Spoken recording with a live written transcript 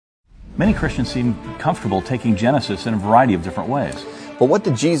Many Christians seem comfortable taking Genesis in a variety of different ways. But what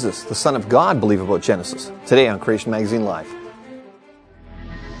did Jesus, the Son of God, believe about Genesis? Today on Creation Magazine Live.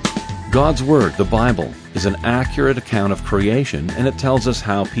 God's Word, the Bible, is an accurate account of creation, and it tells us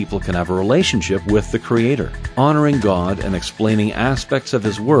how people can have a relationship with the Creator. Honoring God and explaining aspects of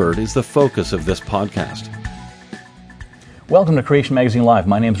His Word is the focus of this podcast. Welcome to Creation Magazine Live.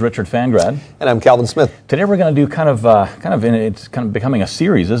 My name is Richard Fangrad. And I'm Calvin Smith. Today we're going to do it's kind of becoming a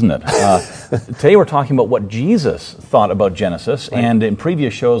series, isn't it? Today we're talking about what Jesus thought about Genesis, right. And in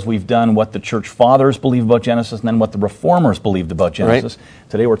previous shows we've done what the church fathers believe about Genesis and then what the reformers believed about Genesis. Right.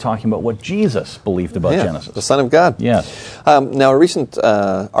 Today we're talking about what Jesus believed about Genesis. The Son of God. Yes. Now a recent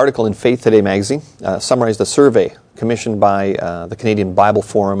article in Faith Today magazine summarized a survey commissioned by the Canadian Bible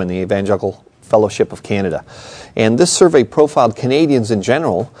Forum and the Evangelical Fellowship of Canada. And this survey profiled Canadians in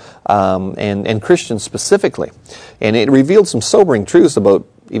general and Christians specifically. And it revealed some sobering truths about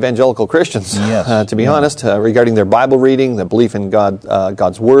evangelical Christians, to be honest, regarding their Bible reading, the belief in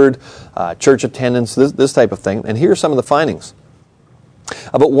God's Word, church attendance, this type of thing. And here are some of the findings.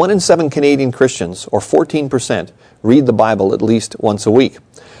 About 1 in 7 Canadian Christians, or 14%, read the Bible at least once a week.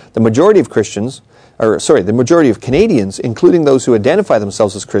 The majority of Canadians, including those who identify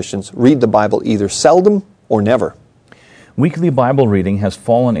themselves as Christians, read the Bible either seldom or never. Weekly Bible reading has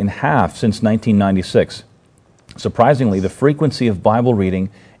fallen in half since 1996. Surprisingly, the frequency of Bible reading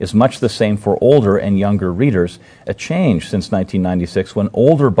is much the same for older and younger readers, a change since 1996 when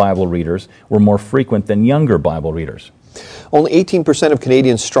older Bible readers were more frequent than younger Bible readers. Only 18% of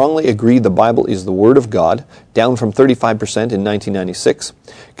Canadians strongly agree the Bible is the Word of God, down from 35% in 1996.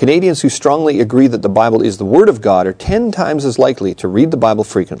 Canadians who strongly agree that the Bible is the Word of God are 10 times as likely to read the Bible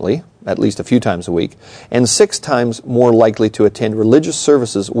frequently, at least a few times a week, and 6 times more likely to attend religious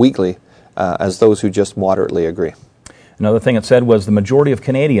services weekly as those who just moderately agree. Another thing it said was the majority of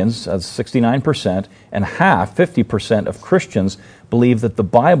Canadians, 69%, and half, 50% of Christians believe that the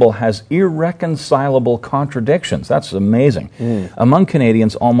Bible has irreconcilable contradictions. That's amazing. Among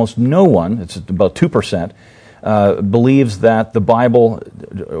Canadians, almost no one, it's about 2%, believes that the Bible,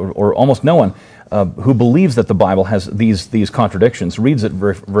 or almost no one who believes that the Bible has these contradictions, reads it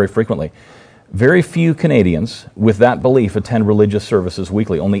very, very frequently. Very few Canadians with that belief attend religious services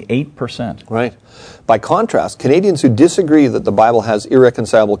weekly, only 8%. Right. By contrast, Canadians who disagree that the Bible has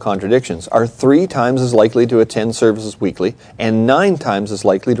irreconcilable contradictions are 3 times as likely to attend services weekly and 9 times as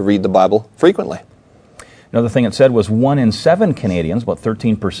likely to read the Bible frequently. Another thing it said was 1 in 7 Canadians, about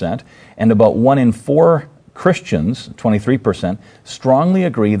 13%, and about 1 in 4 Christians, 23%, strongly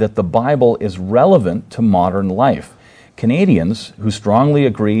agree that the Bible is relevant to modern life. Canadians who strongly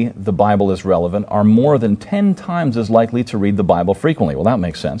agree the Bible is relevant are more than 10 times as likely to read the Bible frequently. Well, that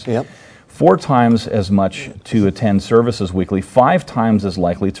makes sense. Yep. 4 times as much to attend services weekly, 5 times as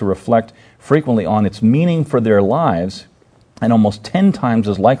likely to reflect frequently on its meaning for their lives, and almost 10 times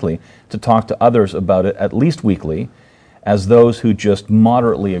as likely to talk to others about it at least weekly as those who just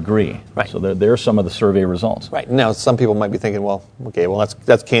moderately agree. Right. So there are some of the survey results. Right. Now, some people might be thinking,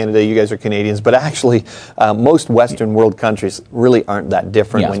 that's Canada, you guys are Canadians, but actually, most Western world countries really aren't that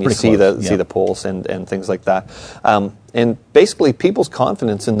different when you see the polls and things like that. And basically, people's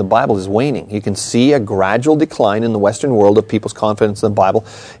confidence in the Bible is waning. You can see a gradual decline in the Western world of people's confidence in the Bible.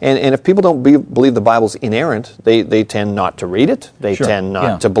 And if people don't believe the Bible's inerrant, they tend not to read it. They tend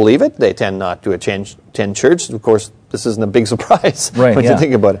not to believe it. They tend not to attend church. Of course, this isn't a big surprise when you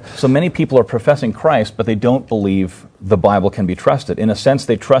think about it. So many people are professing Christ, but they don't believe the Bible can be trusted. In a sense,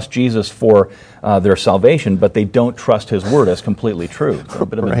 they trust Jesus for their salvation, but they don't trust His Word as completely true. A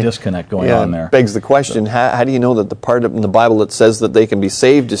bit of a disconnect going on there. Begs the question, how do you know that the part in the Bible that says that they can be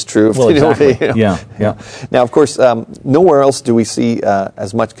saved is true? Well, exactly. Now, of course, nowhere else do we see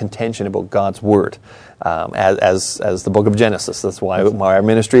as much contention about God's Word as the book of Genesis. That's why our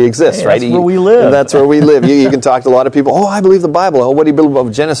ministry exists, right? That's where we live. That's where we live. You can talk to a lot of people, I believe the Bible. What do you believe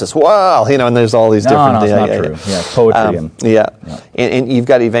about Genesis? Wow, and there's all these different... No, it's not true. Yeah, poetry. And you've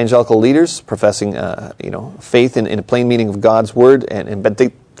got evangelical leaders professing, faith in a plain meaning of God's Word, but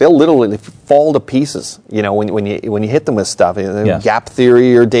they'll literally fall to pieces, when you hit them with stuff, gap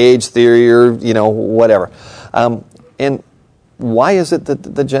theory or day-age theory or whatever. And why is it that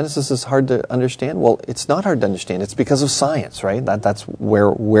the Genesis is hard to understand? Well, it's not hard to understand. It's because of science, right? That's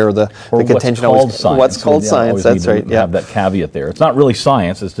where the contention always... What's called science, that's right. Have that caveat there. It's not really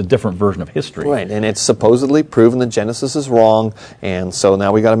science, it's a different version of history. Right, and it's supposedly proven that Genesis is wrong, and so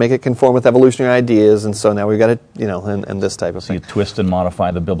now we got to make it conform with evolutionary ideas, and so now we got to, and this type of thing. So you twist and modify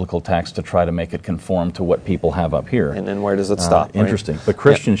the biblical text to try to make it conform to what people have up here. And then where does it stop? Interesting. But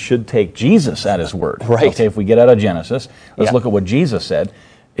Christians should take Jesus at His word. Right. Okay, if we get out of Genesis, let's look at what Jesus said.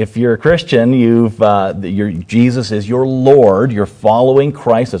 If you're a Christian, Jesus is your Lord. You're following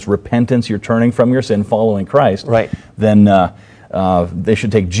Christ. It's repentance. You're turning from your sin, following Christ. Right. Then they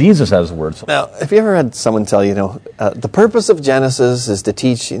should take Jesus as his words. Now, have you ever had someone tell you, the purpose of Genesis is to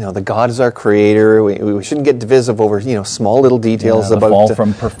teach, that God is our creator. We shouldn't get divisive over, small little details the about fall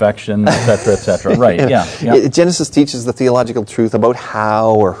from perfection, et cetera. Right? Yeah. Genesis teaches the theological truth about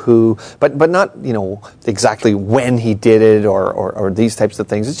how or who, but not, exactly when He did it or these types of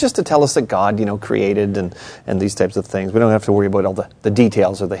things. It's just to tell us that God, created and these types of things. We don't have to worry about all the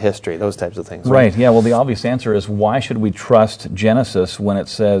details or the history, those types of things. Right. Yeah. Well, the obvious answer is, why should we trust Genesis when it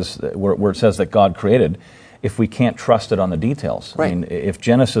says where it says that God created, if we can't trust it on the details? Right. I mean, if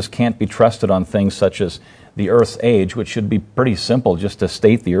Genesis can't be trusted on things such as the Earth's age, which should be pretty simple, just to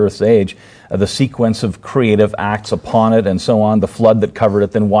state the Earth's age, the sequence of creative acts upon it, and so on, the flood that covered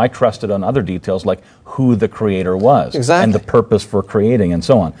it, then why trust it on other details like who the Creator was, exactly, and the purpose for creating, and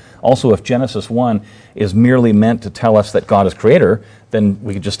so on? Also, if Genesis 1 is merely meant to tell us that God is Creator, then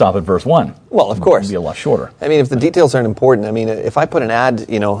we could just stop at verse 1. Well, of course. It would be a lot shorter. I mean, if the details aren't important, if I put an ad,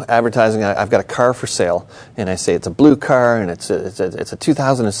 advertising, I've got a car for sale, and I say it's a blue car, and it's a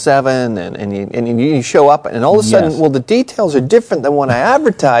 2007, and you show up, and all of a sudden, well, the details are different than what I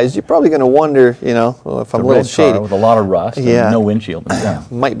advertised, you're probably going to wonder, if I'm a little shady. With a lot of rust, and no windshield. Yeah.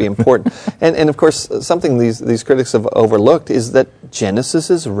 Might be important. and of course, something these critics have overlooked is that Genesis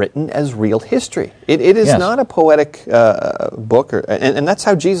is written as real history. It is not a poetic book, and that's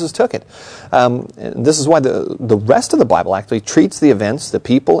how Jesus took it. And this is why the rest of the Bible actually treats the events, the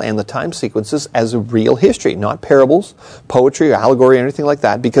people, and the time sequences as a real history, not parables, poetry, or allegory, or anything like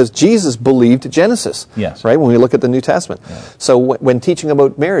that, because Jesus believed Genesis. Yes. Right? When we look at the New Testament. Yeah. So when teaching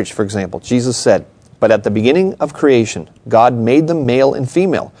about marriage, for example, Jesus said, "But at the beginning of creation, God made them male and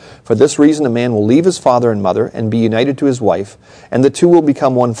female. For this reason, a man will leave his father and mother and be united to his wife, and the two will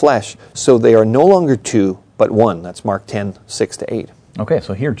become one flesh. So they are no longer two, but one." That's Mark 10:6-8. Okay,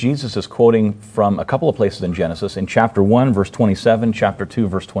 so here Jesus is quoting from a couple of places in Genesis. In chapter 1, verse 27, chapter 2,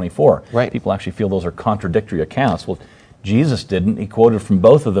 verse 24. Right. People actually feel those are contradictory accounts. Well, Jesus didn't. He quoted from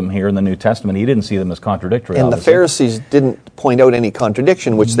both of them here in the New Testament. He didn't see them as contradictory. And obviously. The Pharisees didn't point out any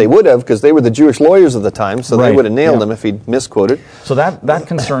contradiction, which they would have, because they were the Jewish lawyers of the time, so they would have nailed him if he'd misquoted. So that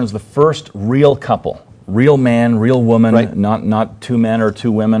concerns the first real couple. Real man, real woman, right, not two men or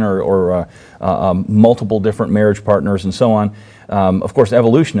two women or multiple different marriage partners and so on. Of course,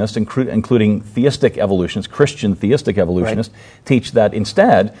 evolutionists, including theistic evolutionists, Christian theistic evolutionists, right, teach that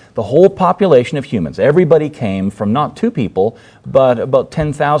instead the whole population of humans, everybody came from not two people, but about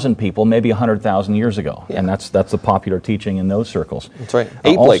 10,000 people, maybe 100,000 years ago. Yeah. And that's the popular teaching in those circles. That's right.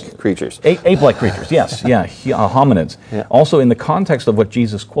 Ape-like creatures. Ape-like creatures, yes. Yeah, hominids. Yeah. Also, in the context of what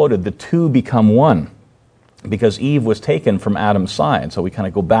Jesus quoted, the two become one, because Eve was taken from Adam's side. So we kind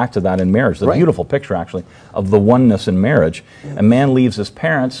of go back to that in marriage. The right, beautiful picture, actually, of the oneness in marriage. A man leaves his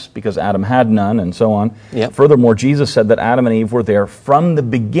parents because Adam had none, and so on. Yep. Furthermore, Jesus said that Adam and Eve were there from the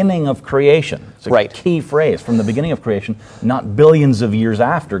beginning of creation. It's a right, key phrase, from the beginning of creation, not billions of years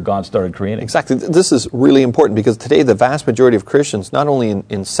after God started creating. Exactly. This is really important, because today the vast majority of Christians, not only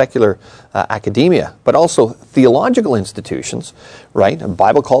in secular academia, but also theological institutions, right,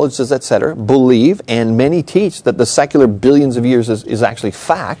 Bible colleges, etc., believe, and many teach, that the secular billions of years is actually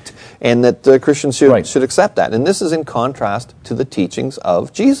fact, and that Christians should accept that. And this is in contrast to the teachings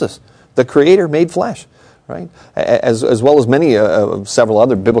of Jesus, the Creator made flesh, right? As well as many, several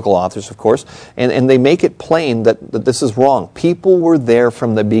other biblical authors, of course, and they make it plain that this is wrong. People were there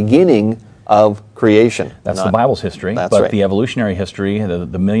from the beginning of creation. That's the Bible's history, but right, the evolutionary history,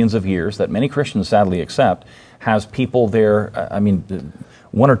 the millions of years that many Christians sadly accept, has people there,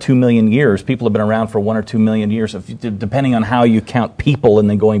 1 or 2 million years. People have been around for 1 or 2 million years, depending on how you count people, and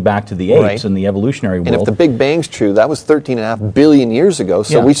then going back to the apes right, in the evolutionary world. And if the Big Bang's true, that was 13.5 billion years ago,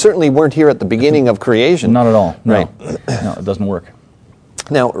 so we certainly weren't here at the beginning of creation. Not at all. No. Right. No, it doesn't work.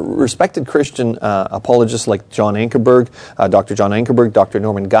 Now, respected Christian apologists like John Ankerberg, Dr. John Ankerberg, Dr.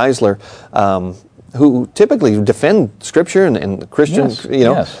 Norman Geisler, who typically defend Scripture and Christians,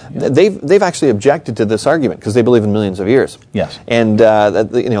 they've actually objected to this argument because they believe in millions of years. Yes. And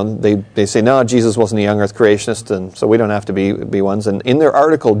they say, no, Jesus wasn't a young Earth creationist, and so we don't have to be ones. And in their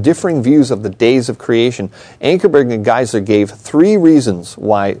article, Differing Views of the Days of Creation, Ankerberg and Geisler gave 3 reasons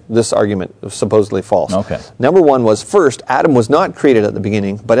why this argument was supposedly false. Okay. Number 1 was, first, Adam was not created at the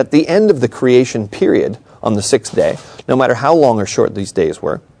beginning, but at the end of the creation period on the 6th day, no matter how long or short these days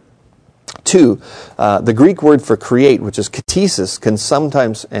were. 2, the Greek word for create, which is katesis, can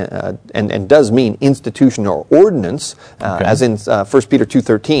sometimes and does mean institution or ordinance, as in 1 Peter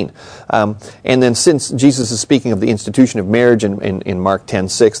 2:13. And then since Jesus is speaking of the institution of marriage in Mark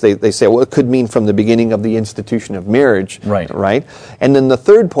 10:6, they say, well, it could mean from the beginning of the institution of marriage. Right? And then the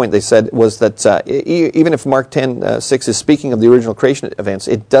third point they said was that even if Mark 10:6 is speaking of the original creation events,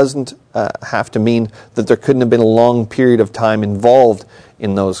 it doesn't have to mean that there couldn't have been a long period of time involved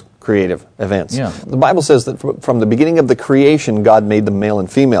in those creative events. Yeah. The Bible says that from the beginning of the creation, God made them male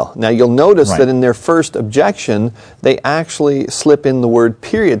and female. Now you'll notice that in their first objection, they actually slip in the word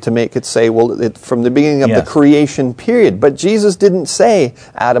period to make it say, well, from the beginning of the creation period. But Jesus didn't say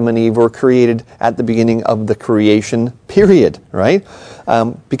Adam and Eve were created at the beginning of the creation period, right?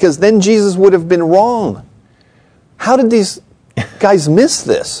 Because then Jesus would have been wrong. How did these guys miss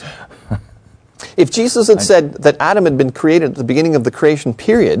this? If Jesus had said that Adam had been created at the beginning of the creation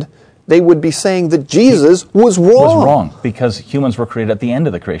period, they would be saying that Jesus was wrong. Was wrong, because humans were created at the end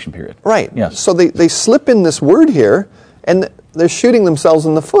of the creation period. Right. Yes. So they slip in this word here, and they're shooting themselves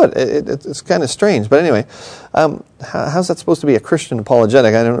in the foot. It's kind of strange. But anyway, how's that supposed to be a Christian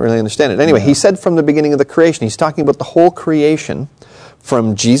apologetic? I don't really understand it. Anyway, he said from the beginning of the creation. He's talking about the whole creation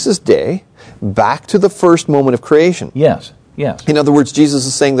from Jesus' day back to the first moment of creation. Yes. Yes. In other words, Jesus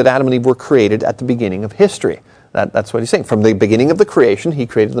is saying that Adam and Eve were created at the beginning of history. That's what he's saying. From the beginning of the creation, he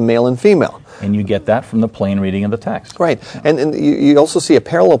created the male and female. And you get that from the plain reading of the text. Right. And you also see a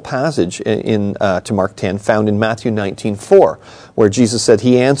parallel passage to Mark 10 found in Matthew 19:4, where Jesus said,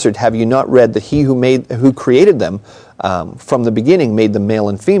 he answered, have you not read that he who created them from the beginning made them male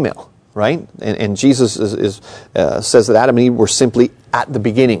and female? Right? And Jesus says that Adam and Eve were simply at the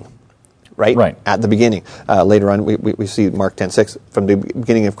beginning. Right? At the beginning. Later on, we see Mark 10:6 from the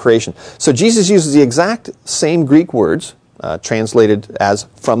beginning of creation. So Jesus uses the exact same Greek words, translated as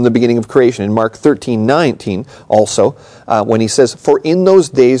from the beginning of creation, in Mark 13:19 also, when he says, for in those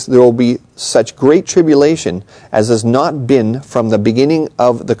days there will be such great tribulation as has not been from the beginning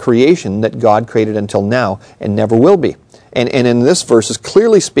of the creation that God created until now, and never will be. And in this verse is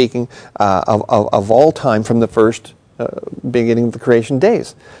clearly speaking of all time from the first beginning of the creation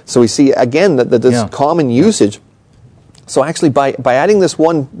days. So we see again that this common usage. So actually, by adding this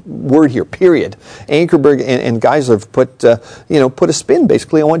one word here, period, Ankerberg and Geisler have put a spin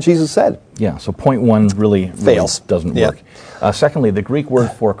basically on what Jesus said. Yeah. So point one really fails, doesn't work. Secondly, the Greek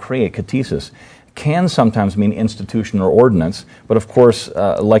word for create, katesis, can sometimes mean institution or ordinance, but of course,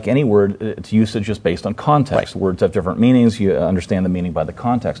 like any word, its usage is based on context. Right. Words have different meanings. You understand the meaning by the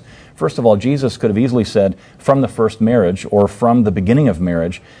context. First of all, Jesus could have easily said from the first marriage, or from the beginning of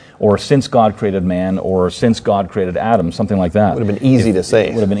marriage, or since God created man, or since God created Adam, something like that. Would have been easy to say.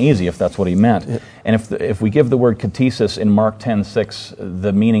 It would have been easy if that's what he meant. Yeah. And if we give the word katesis in Mark 10:6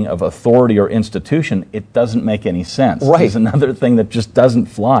 the meaning of authority or institution, it doesn't make any sense. Right. It's another thing that just doesn't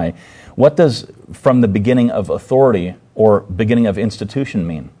fly. What does from the beginning of authority or beginning of institution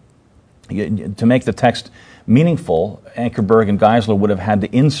mean? To make the text meaningful, Ankerberg and Geisler would have had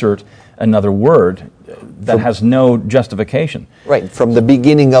to insert another word that has no justification. Right, from the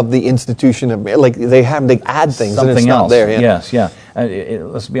beginning of the institution of, like they add things something and it's else. Not there. Yeah. Yes.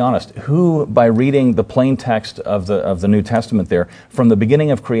 Let's be honest. Who, by reading the plain text of the New Testament there, from the beginning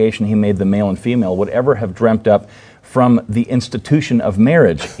of creation he made the male and female, would ever have dreamt up from the institution of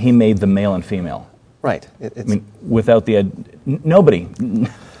marriage he made the male and female? Right. I mean, without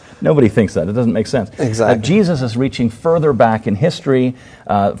nobody thinks that. It doesn't make sense. Exactly. Jesus is reaching further back in history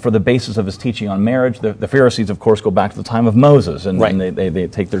for the basis of his teaching on marriage. The Pharisees, of course, go back to the time of Moses, and they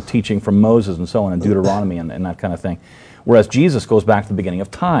take their teaching from Moses and so on, and Deuteronomy and that kind of thing. Whereas Jesus goes back to the beginning of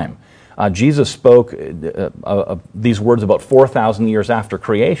time. Jesus spoke these words about 4,000 years after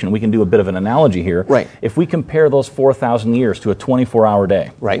creation. We can do a bit of an analogy here. Right. If we compare those 4,000 years to a 24-hour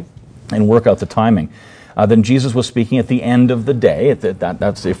day, right, and work out the timing, then Jesus was speaking at the end of the day.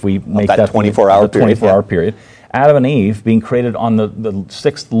 That's if we make that 24-hour period. Adam and Eve being created on the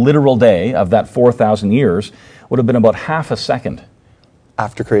sixth literal day of that 4,000 years would have been about half a second.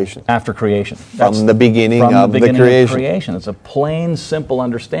 After creation. After creation. From the beginning of the creation. It's a plain, simple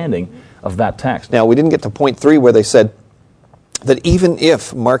understanding of that text. Now, we didn't get to point 3 where they said that even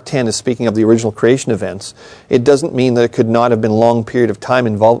if Mark 10 is speaking of the original creation events, it doesn't mean that it could not have been a long period of time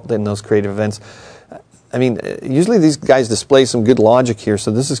involved in those creative events. I mean, usually these guys display some good logic here, so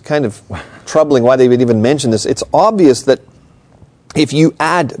this is kind of troubling why they would even mention this. It's obvious that if you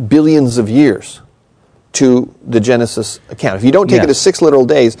add billions of years to the Genesis account, if you don't take it as 6 literal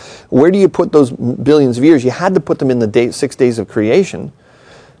days, where do you put those billions of years? You had to put them in the 6 days of creation.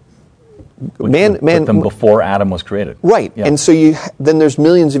 Which man, would put them before Adam was created. Right, Yeah. and so then there's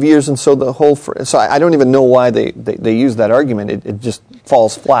millions of years, and so so I don't even know why they use that argument. It just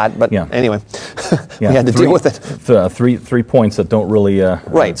falls flat. But anyway, we had to deal with it. 3 points that don't really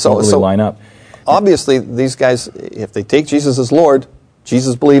line up. Obviously, these guys, if they take Jesus as Lord,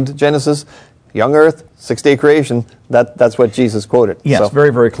 Jesus believed Genesis, young earth, 6-day creation. That's what Jesus quoted. Yes,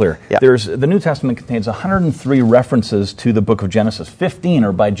 very, very clear. Yeah. The New Testament contains 103 references to the book of Genesis. 15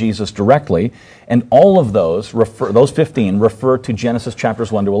 are by Jesus directly, and all of those 15 refer to Genesis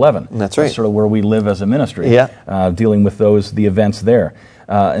chapters 1 to 11. That's right. That's sort of where we live as a ministry, Yeah. dealing with the events there.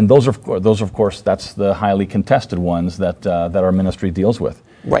 And those of course, that's the highly contested ones that our ministry deals with.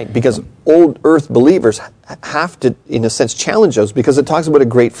 Right, because old earth believers have to, in a sense, challenge those, because it talks about a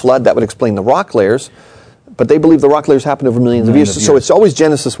great flood that would explain the rock layers, but they believe the rock layers happened over millions of years. So it's always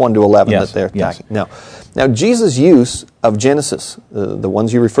Genesis 1 to 11 that they're attacking. Now, Jesus' use of Genesis, the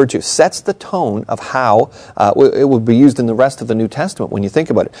ones you referred to, sets the tone of how it will be used in the rest of the New Testament when you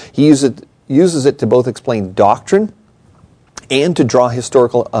think about it. He uses it to both explain doctrine and to draw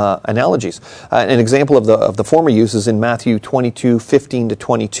historical analogies. An example of the former use is in Matthew 22:15 to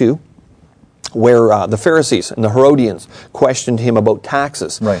 22, where the Pharisees and the Herodians questioned him about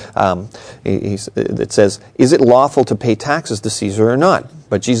taxes. Right. It says, "Is it lawful to pay taxes to Caesar or not?"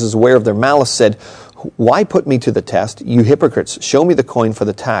 But Jesus, aware of their malice, said, "Why put me to the test, you hypocrites? Show me the coin for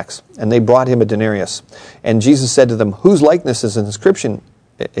the tax." And they brought him a denarius. And Jesus said to them, "Whose likeness is an inscription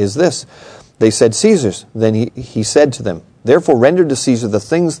is this?" They said, "Caesar's." Then he said to them, "Therefore render to Caesar the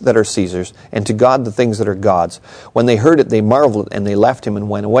things that are Caesar's, and to God the things that are God's." When they heard it, they marveled, and they left him and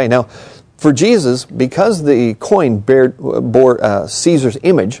went away. Now, for Jesus, because the coin bore Caesar's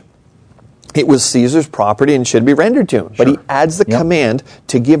image, it was Caesar's property and should be rendered to him. Sure. But he adds the command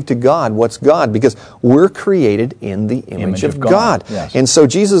to give to God what's God, because we're created in the image of God. Yes. And so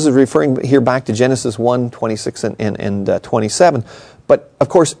Jesus is referring here back to Genesis 1:26 and 27. But, of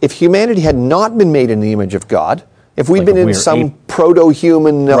course, if humanity had not been made in the image of God, if we'd been in some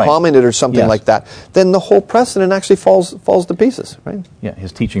proto-human hominid or something like that, then the whole precedent actually falls to pieces, right? Yeah,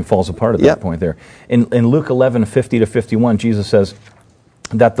 his teaching falls apart at that point there. In Luke 11:50 to 51, Jesus says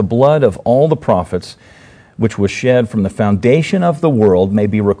that the blood of all the prophets which was shed from the foundation of the world may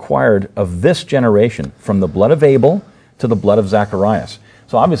be required of this generation, from the blood of Abel to the blood of Zacharias.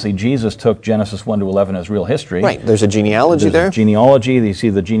 So obviously Jesus took Genesis 1 to 11 as real history. Right, there's a genealogy there. Genealogy, you see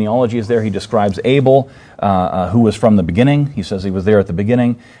the genealogy is there. He describes Abel, who was from the beginning. He says he was there at the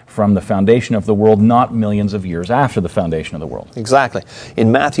beginning, from the foundation of the world, not millions of years after the foundation of the world. Exactly.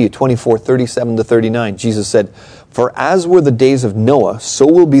 In Matthew 24:37 to 39, Jesus said, "For as were the days of Noah, so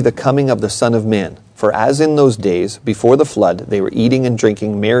will be the coming of the Son of Man. For as in those days, before the flood, they were eating and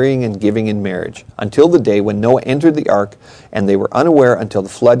drinking, marrying and giving in marriage, until the day when Noah entered the ark, and they were unaware until the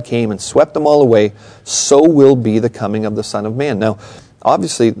flood came and swept them all away, so will be the coming of the Son of Man." Now,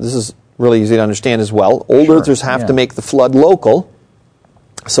 obviously, this is really easy to understand as well. Old earthers have to make the flood local,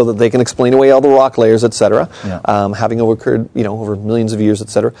 so that they can explain away all the rock layers, etc., having occurred, over millions of years,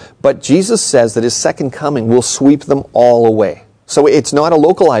 etc. But Jesus says that his second coming will sweep them all away. So it's not a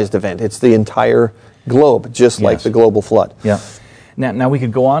localized event; it's the entire globe, just like the global flood. Yeah. Now we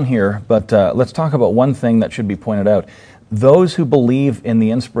could go on here, but let's talk about one thing that should be pointed out. Those who believe in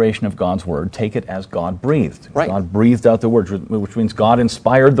the inspiration of God's Word take it as God breathed. Right. God breathed out the words, which means God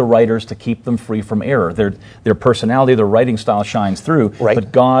inspired the writers to keep them free from error. Their personality, their writing style shines through,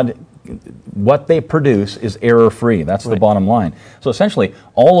 but God, what they produce is error-free. That's the bottom line. So essentially,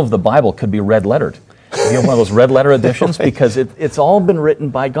 all of the Bible could be red-lettered. You have one of those red letter editions because it's all been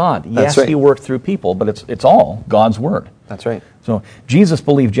written by God. Yes, He worked through people, but it's all God's Word. That's right. So Jesus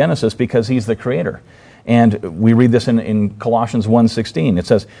believed Genesis because He's the Creator. And we read this in Colossians 1:16. It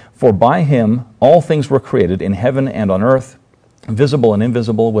says, "For by Him all things were created in heaven and on earth, visible and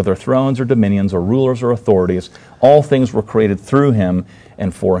invisible, whether thrones or dominions or rulers or authorities. All things were created through Him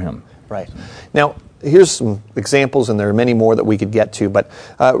and for Him." Right. Now, here's some examples, and there are many more that we could get to, but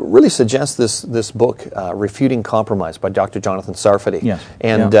really suggest this book, Refuting Compromise by Dr. Jonathan Sarfati. Yes.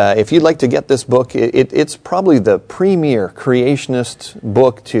 And if you'd like to get this book, it's probably the premier creationist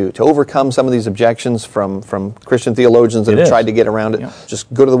book to overcome some of these objections from Christian theologians that have tried to get around it. Yeah.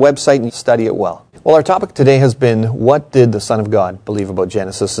 Just go to the website and study it well. Well, our topic today has been, what did the Son of God believe about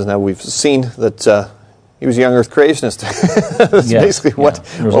Genesis? And now we've seen that he was a young earth creationist. That's basically what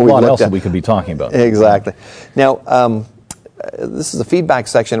There's a lot else that we could be talking about. Exactly. Now, this is the feedback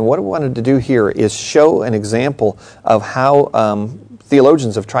section. What I wanted to do here is show an example of how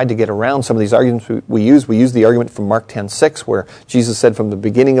theologians have tried to get around some of these arguments we use. We use the argument from Mark 10:6, where Jesus said from the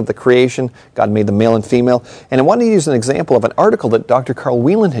beginning of the creation, God made them male and female. And I wanted to use an example of an article that Dr. Carl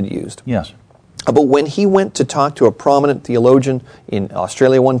Whelan had used. Yes. About when he went to talk to a prominent theologian in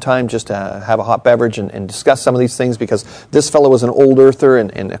Australia one time, just to have a hot beverage and discuss some of these things, because this fellow was an old earther,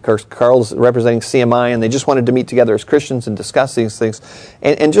 and of course Carl's representing CMI, and they just wanted to meet together as Christians and discuss these things.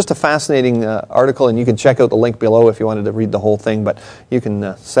 And just a fascinating article, and you can check out the link below if you wanted to read the whole thing, but you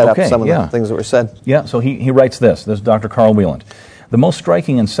can set up some of the things that were said. Yeah, so he writes this. This is Dr. Carl Whelan. The most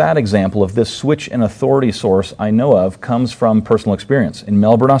striking and sad example of this switch in authority source I know of comes from personal experience. In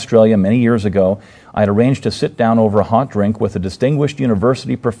Melbourne, Australia, many years ago, I had arranged to sit down over a hot drink with a distinguished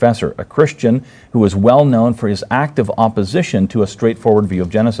university professor, a Christian who was well known for his active opposition to a straightforward view of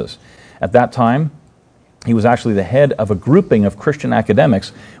Genesis. At that time, he was actually the head of a grouping of Christian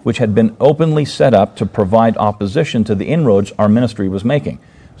academics which had been openly set up to provide opposition to the inroads our ministry was making.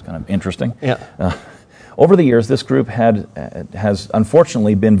 It's kind of interesting. Yeah. Over the years, this group has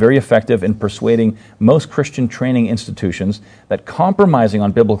unfortunately been very effective in persuading most Christian training institutions that compromising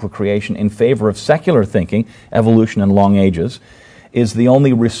on biblical creation in favor of secular thinking, evolution, and long ages is the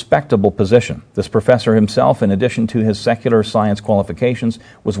only respectable position. This professor himself, in addition to his secular science qualifications,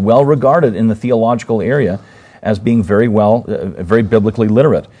 was well regarded in the theological area as being very biblically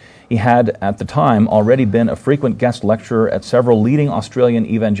literate. He had, at the time, already been a frequent guest lecturer at several leading Australian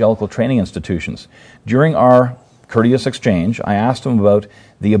evangelical training institutions. During our courteous exchange, I asked him about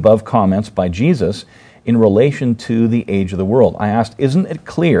the above comments by Jesus in relation to the age of the world. I asked, isn't it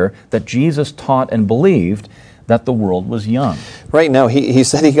clear that Jesus taught and believed that the world was young? Right. Now, he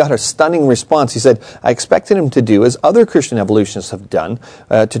said he got a stunning response. He said, I expected him to do, as other Christian evolutionists have done,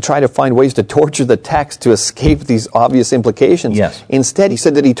 to try to find ways to torture the text to escape these obvious implications. Yes. Instead, he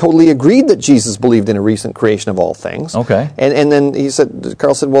said that he totally agreed that Jesus believed in a recent creation of all things. Okay. And then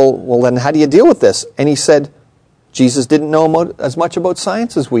Carl said, well, then how do you deal with this? And he said, Jesus didn't know as much about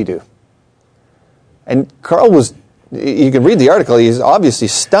science as we do. And Carl was... You can read the article. He's obviously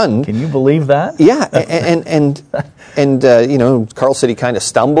stunned. Can you believe that? Yeah, and Carl said he kind of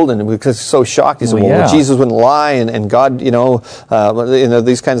stumbled, and because he's so shocked, he said, "Well, Jesus wouldn't lie, and God,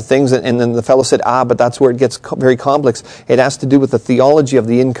 these kinds of things." And then the fellow said, "But that's where it gets very complex. It has to do with the theology of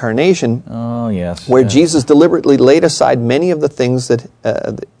the incarnation." Oh, yes. Where Jesus deliberately laid aside many of the things that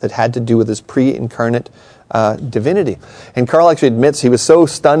had to do with his pre-incarnate divinity. And Carl actually admits he was so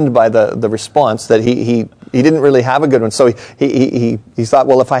stunned by the response that he didn't really have a good one. So he thought,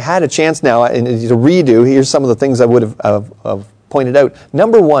 well, if I had a chance now to redo, here's some of the things I would have pointed out.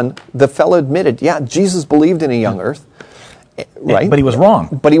 Number one, the fellow admitted, Jesus believed in a young earth, right? But he was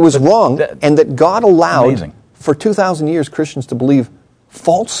wrong. But he was wrong, and that God allowed for 2,000 years Christians to believe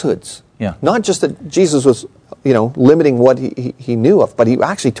falsehoods. Yeah. Not just that Jesus was, limiting what he knew of, but he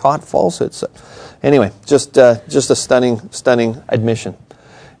actually taught falsehoods. Anyway, just a stunning admission.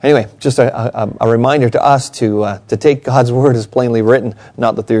 Anyway, just a reminder to us to take God's word as plainly written,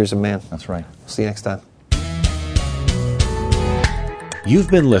 not the theories of man. That's right. See you next time.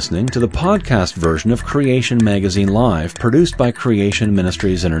 You've been listening to the podcast version of Creation Magazine Live, produced by Creation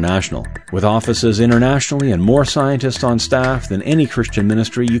Ministries International. With offices internationally and more scientists on staff than any Christian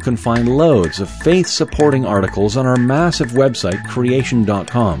ministry, you can find loads of faith-supporting articles on our massive website,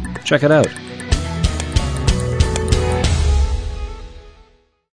 creation.com. Check it out.